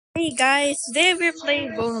Hey guys, today we're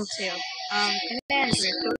playing BONETALE. Android.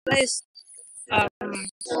 So guys,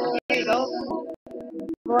 here you go.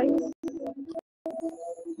 Voice.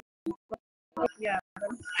 Yeah,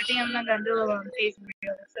 I think I'm not gonna do it on face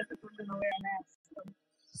reveal. Except if I'm gonna wear a mask.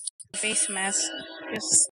 Face mask,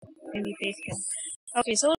 just maybe face cam.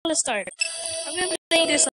 Okay, so let's start. I've been playing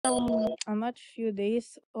this a much few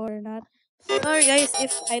days or not. Sorry guys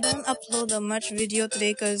if I don't upload a much video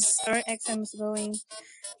today because our exam is going.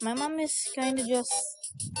 My mom is kind of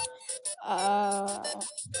uh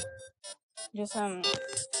just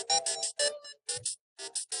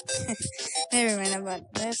never mind about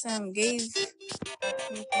this gave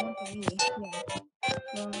something to me. Yeah.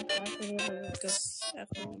 Well, after because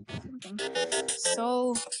after something.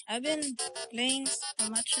 So I've been playing so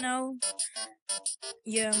much now.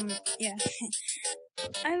 Yeah.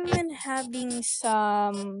 I've been having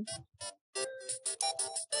some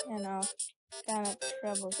kind of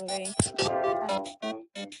trouble today. Um,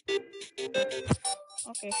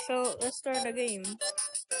 okay, so let's start the game.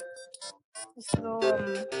 Let's go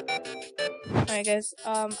alright guys,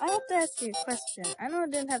 I have to ask you a question. I know I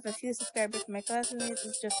didn't have a few subscribers, my classmates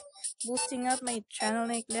is just boosting up my channel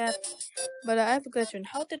like that. But I have a question.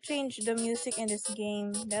 How to change the music in this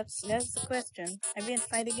game? That's the question. I've been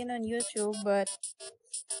finding it on YouTube, but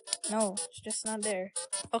no, it's just not there.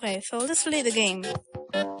 Okay, so let's play the game.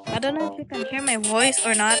 I don't know if you can hear my voice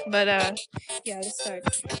or not, but yeah, let's start.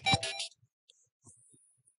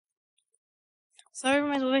 Sorry,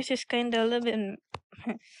 my voice is kinda a little bit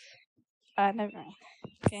never mind.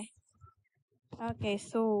 Okay,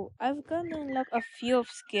 so I've gotten unlock a few of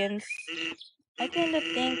skins. I kinda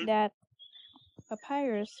think that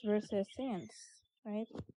papyrus versus sands, right?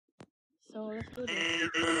 So let's do this.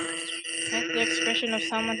 That's the expression of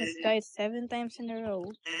someone who's died 7 times in a row.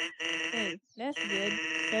 Hey, that's good.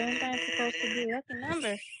 7 times supposed to be a lucky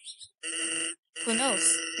number. Who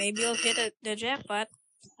knows? Maybe you'll hit the jackpot.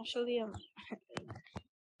 Actually,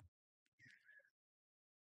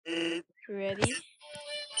 ready?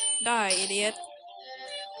 Die, idiot.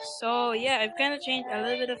 So yeah, I've kind of changed a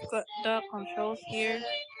little bit of the controls here.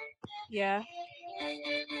 Yeah,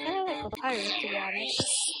 kind of like a pirate to be honest.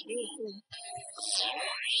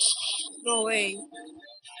 Go away.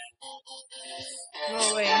 Go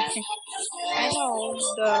away. I know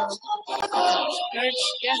the large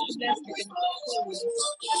gas desk.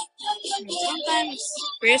 Sometimes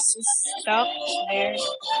Chris is stuck there.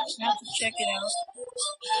 You have to check it out.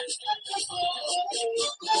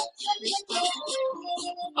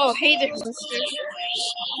 Oh, hey there, mister.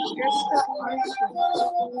 You're stuck, aren't you?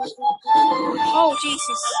 Oh,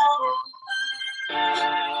 Jesus.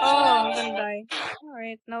 Oh, I'm gonna die.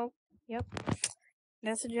 Alright, nope. Yep.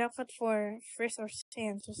 That's a jackpot for Frizz or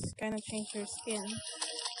Sans. Just kind of change your skin.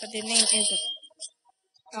 But the name isn't.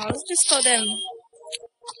 Oh, let's just call them.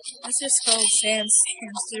 Let's just call Sans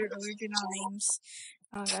their original names.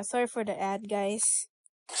 Oh god, sorry for the ad, guys.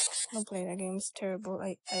 Don't play that game. It's terrible.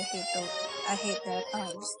 I hate that. I hate that. Oh,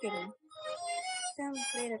 I'm just kidding. I haven't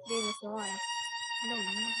played that game if you want. I don't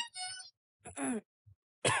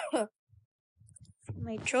mind.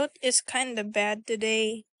 My throat is kinda bad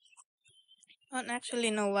today. I don't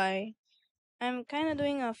actually know why. I'm kinda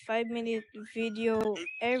doing a 5-minute video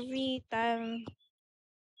every time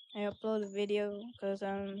I upload a video because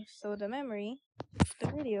so the memory of the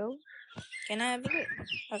video cannot be good.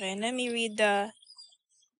 Okay, let me read the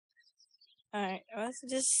alright, what's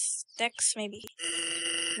this text maybe?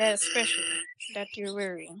 That expression that you're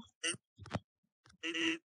wearing.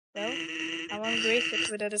 Well, I won't grace it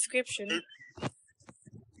with a description.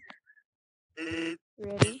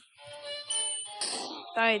 Ready?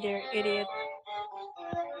 Die there, idiot.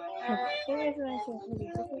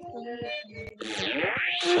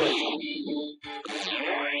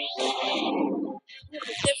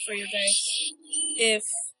 Tip for you guys. If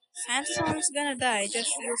Phantom's gonna die,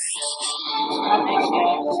 just use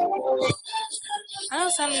I know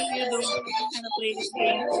some of you don't kind of play this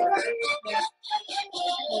game.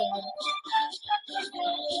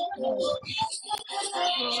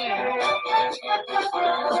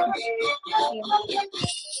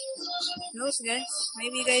 Knows guys.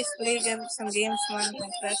 Maybe you guys play some games with my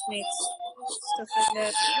classmates. Stuff like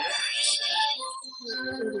that.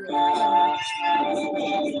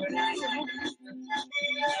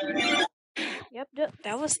 Yep,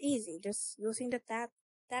 that was easy. Just using the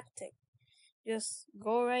tactic. Just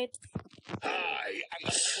go right. I am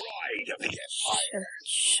the pride of the Empire.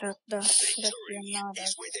 Shut your mouth up.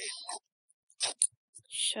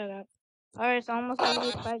 Shut up. Alright, it's almost gonna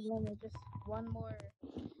be 5 minutes. Just one more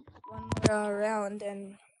round,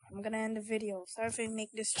 and I'm gonna end the video. Sorry if I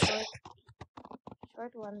make this short,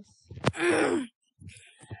 short ones. And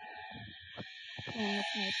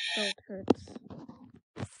my throat hurts.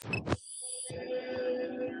 I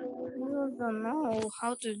don't know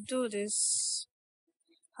how to do this.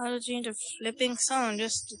 How to change the flipping sound?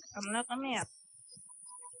 Just I'm not a map.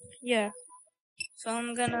 Yeah. So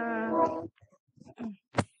I'm gonna go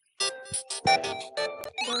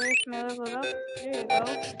with my level up. There you go.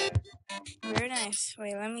 Very nice.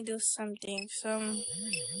 Wait, let me do something.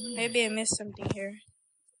 Maybe I missed something here.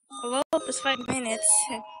 Hello, it's 5 minutes.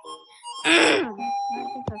 I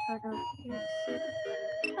think I forgot.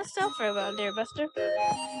 Let's stop for a while there, Buster.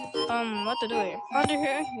 What to do here? Under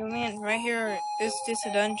here, you mean right here? Is this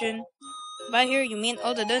a dungeon? By here, you mean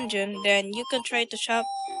all the dungeon? Then you can try to stop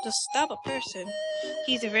a person.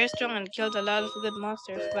 He's very strong and killed a lot of good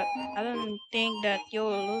monsters, but I don't think that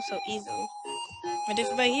you'll lose so easily. But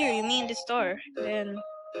if by here you mean this door, then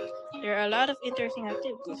there are a lot of interesting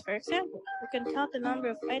activities. For example, you can count the number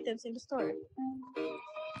of items in the store.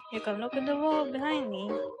 You can look at the wall behind me.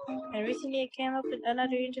 And recently I came up with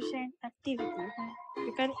another interesting activity.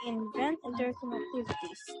 You can invent interesting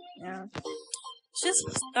activities. Yeah. Just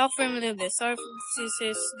stop for a little bit. Sorry if this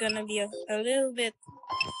is gonna be a little bit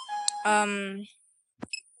alright,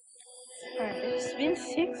 it's been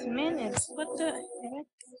 6 minutes. What the heck?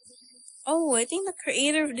 Oh, I think the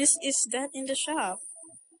creator of this is that in the shop.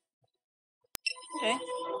 Okay.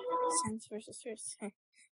 Sense versus first. Okay.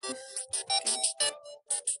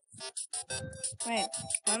 Wait,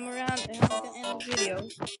 one more round and I'm gonna end the video.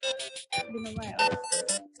 It's been a while.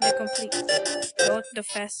 The complete. No, the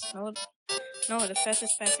fast. No, the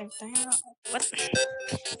fastest faster time. What?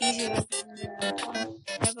 Easy level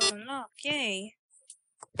unlock. Yay.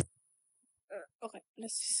 Okay,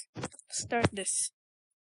 let's start this.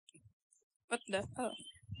 What the? Oh.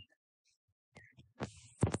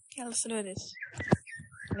 Yeah, let's do this.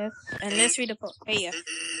 Let's read the post. Hey, yeah.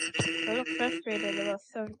 I look frustrated about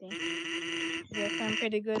something. Guess I'm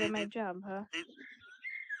pretty good at my job, huh?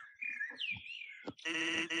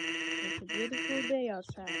 It's a beautiful day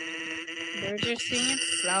outside. Birds are singing,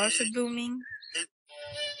 flowers are blooming.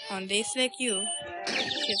 On days like you,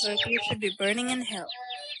 kids like you should be burning in hell.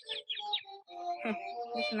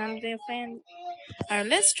 Listen, I'm the fan. Alright,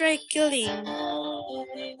 let's try killing. That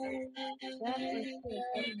is this.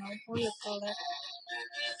 I don't know what you call that.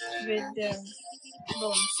 With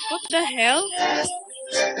bones. What the hell?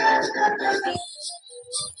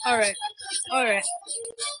 Alright, alright.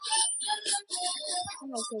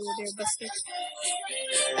 I'm okay with your Buster.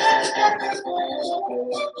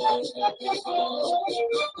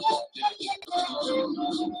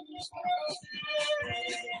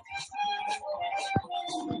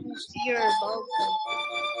 Your bulb.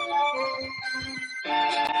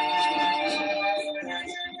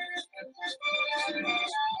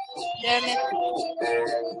 Damn it.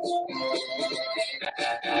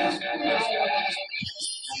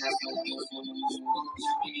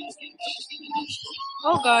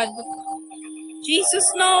 Oh god. Jesus,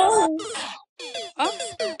 no! Oh.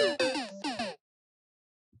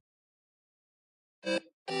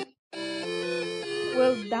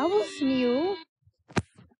 Well, that was new.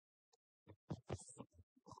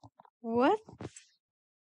 What?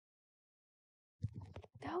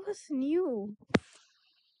 That was new.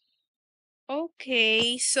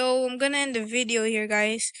 Okay, so I'm gonna end the video here,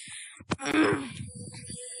 guys.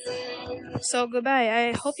 So goodbye.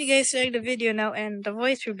 I hope you guys liked the video now and the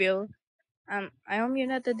voice reveal. I hope you're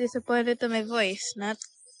not that disappointed to my voice. Not.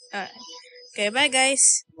 Okay, bye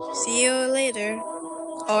guys. See you later,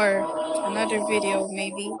 or another video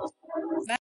maybe.